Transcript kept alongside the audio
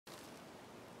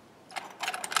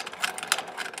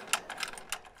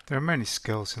There are many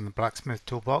skills in the blacksmith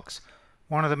toolbox.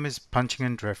 One of them is punching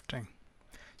and drifting.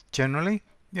 Generally,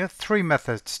 you have three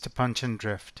methods to punch and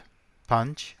drift.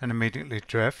 Punch and immediately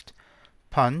drift,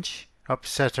 punch,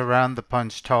 upset around the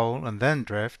punched hole and then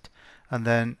drift, and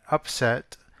then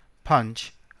upset,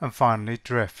 punch, and finally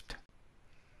drift.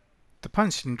 The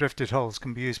punched and drifted holes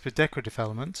can be used for decorative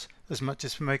elements as much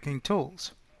as for making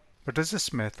tools. But as a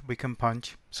smith, we can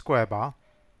punch square bar,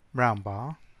 round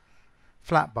bar,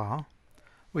 flat bar.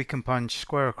 We can punch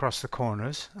square across the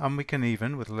corners, and we can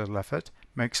even, with a little effort,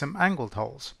 make some angled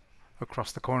holes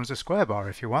across the corners of square bar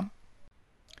if you want.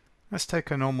 Let's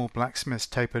take a normal blacksmith's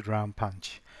tapered round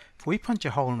punch. If we punch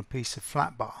a hole in a piece of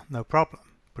flat bar, no problem.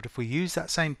 But if we use that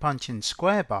same punch in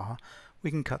square bar,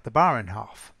 we can cut the bar in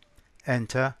half.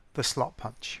 Enter the slot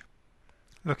punch.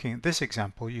 Looking at this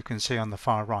example, you can see on the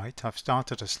far right I've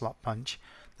started a slot punch.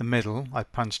 The middle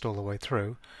I've punched all the way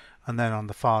through, and then on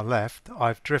the far left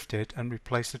I've drifted and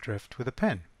replaced the drift with a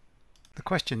pin. The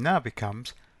question now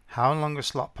becomes, how long a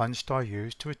slot punch do I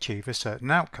use to achieve a certain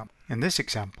outcome? In this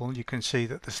example you can see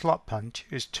that the slot punch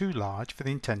is too large for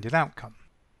the intended outcome.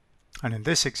 And in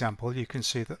this example you can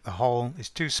see that the hole is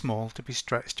too small to be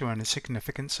stretched to any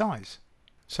significant size.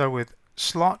 So with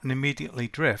slot and immediately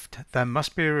drift, there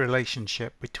must be a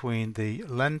relationship between the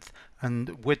length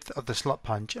and width of the slot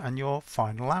punch and your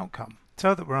final outcome.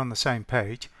 So that we're on the same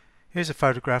page, here's a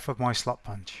photograph of my slot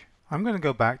punch. I'm going to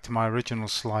go back to my original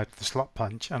slide of the slot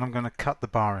punch and I'm going to cut the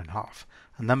bar in half,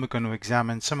 and then we're going to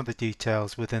examine some of the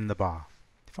details within the bar.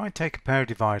 If I take a pair of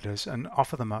dividers and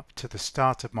offer them up to the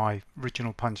start of my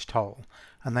original punched hole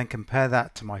and then compare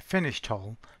that to my finished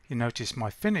hole, you notice my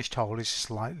finished hole is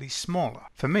slightly smaller.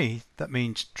 For me, that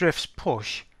means drifts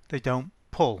push, they don't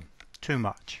pull too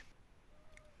much.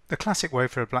 The classic way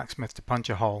for a blacksmith to punch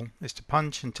a hole is to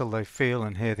punch until they feel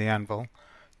and hear the anvil,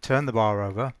 turn the bar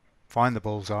over, find the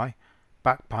bullseye,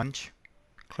 back punch,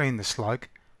 clean the slug,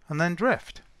 and then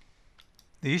drift.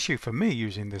 The issue for me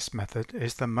using this method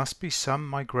is there must be some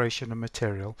migration of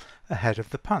material ahead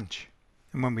of the punch.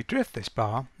 And when we drift this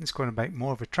bar, it's going to make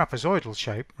more of a trapezoidal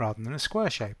shape rather than a square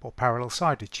shape or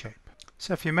parallel-sided shape.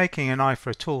 So if you're making an eye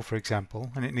for a tool, for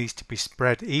example, and it needs to be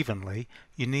spread evenly,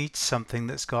 you need something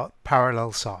that's got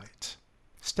parallel sides.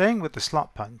 Staying with the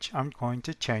slot punch, I'm going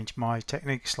to change my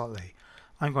technique slightly.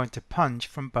 I'm going to punch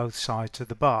from both sides of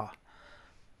the bar.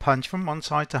 Punch from one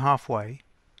side to halfway,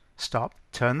 stop,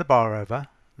 turn the bar over,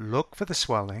 look for the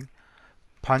swelling,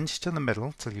 punch to the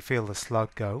middle till you feel the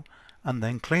slug go, and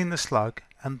then clean the slug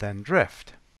and then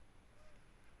drift.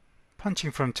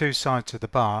 Punching from two sides of the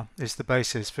bar is the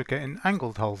basis for getting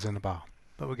angled holes in the bar,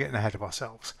 but we're getting ahead of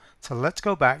ourselves. So let's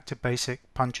go back to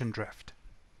basic punch and drift.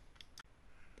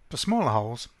 For smaller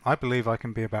holes, I believe I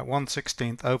can be about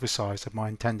 1/16 oversized of my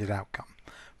intended outcome.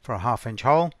 For a 1/2 inch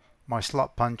hole, my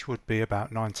slot punch would be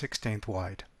about 9/16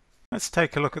 wide. Let's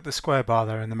take a look at the square bar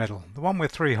there in the middle, the one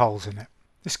with 3 holes in it.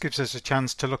 This gives us a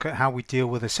chance to look at how we deal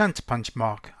with a center punch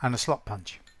mark and a slot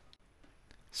punch.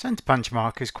 Center punch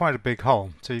mark is quite a big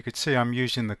hole, so you could see I'm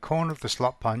using the corner of the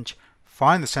slot punch,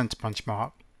 find the center punch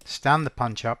mark, stand the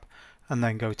punch up, and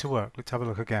then go to work. Let's have a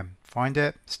look again. Find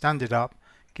it, stand it up,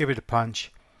 give it a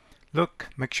punch, look,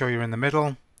 make sure you're in the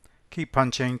middle, keep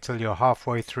punching till you're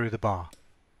halfway through the bar.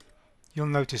 You'll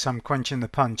notice I'm quenching the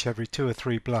punch every 2 or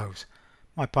 3 blows.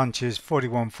 My punch is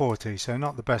 41/40, so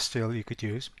not the best steel you could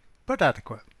use, but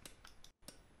adequate.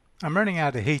 I'm running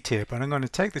out of heat here, but I'm going to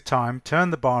take the time, turn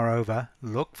the bar over,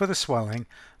 look for the swelling,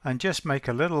 and just make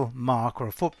a little mark or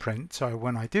a footprint so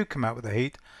when I do come out with the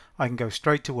heat, I can go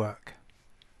straight to work.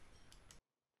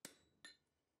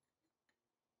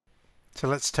 So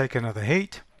let's take another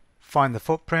heat, find the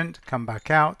footprint, come back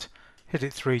out, hit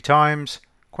it 3 times,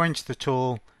 quench the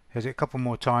tool, hit it a couple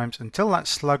more times until that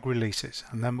slug releases,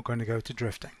 and then we're going to go to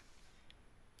drifting.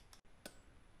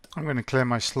 I'm going to clear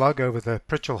my slug over the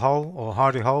Pritchell hole or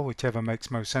Hardy hole, whichever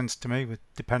makes most sense to me,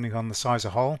 depending on the size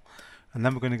of hole, and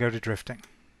then we're going to go to drifting.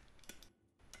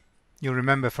 You'll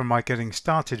remember from my getting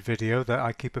started video that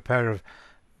I keep a pair of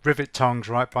rivet tongs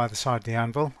right by the side of the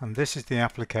anvil, and this is the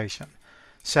application,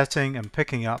 setting and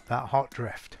picking up that hot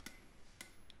drift.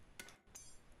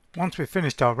 Once we've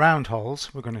finished our round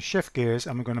holes, we're going to shift gears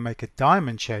and we're going to make a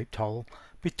diamond shaped hole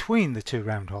between the 2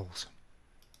 round holes.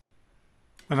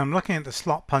 When I'm looking at the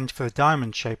slot punch for the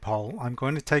diamond shape hole, I'm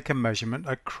going to take a measurement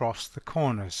across the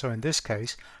corners. So in this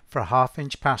case, for a 1/2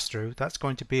 inch pass through, that's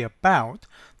going to be about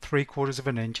 3/4 of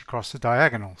an inch across the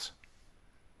diagonals.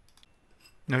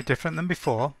 No different than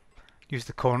before. Use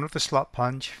the corner of the slot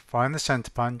punch, find the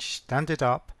center punch, stand it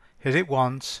up, hit it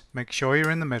once, make sure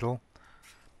you're in the middle,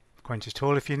 quench the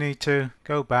tool if you need to,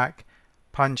 go back,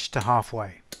 punch to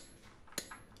halfway.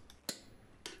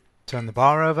 Turn the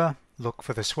bar over, look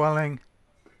for the swelling,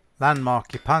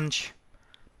 landmark your punch,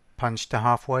 punch to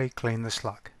halfway, clean the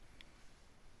slug.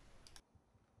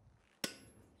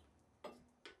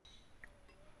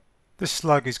 This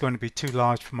slug is going to be too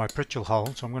large for my Pritchell hole,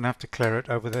 so I'm going to have to clear it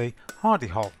over the Hardy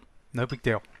hole. No big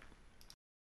deal.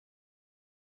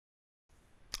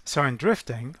 So in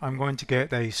drifting, I'm going to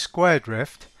get a square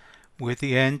drift with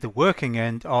the working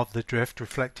end of the drift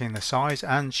reflecting the size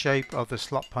and shape of the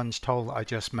slot punched hole that I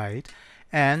just made.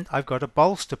 And I've got a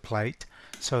bolster plate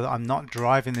so that I'm not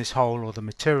driving this hole or the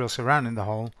material surrounding the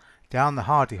hole down the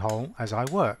Hardy hole as I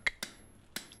work.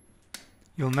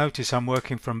 You'll notice I'm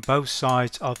working from both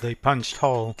sides of the punched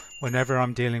hole whenever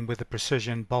I'm dealing with a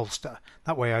precision bolster.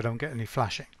 That way I don't get any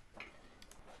flashing.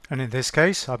 And in this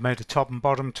case, I've made a top and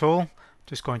bottom tool.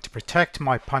 Just going to protect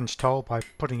my punched hole by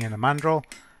putting in a mandrel.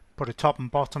 Put a top and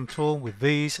bottom tool with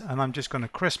these, and I'm just going to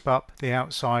crisp up the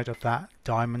outside of that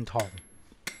diamond hole.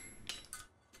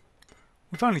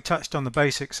 We've only touched on the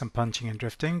basics of punching and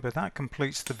drifting, but that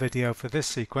completes the video for this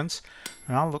sequence,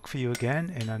 and I'll look for you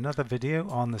again in another video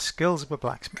on the skills of a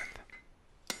blacksmith.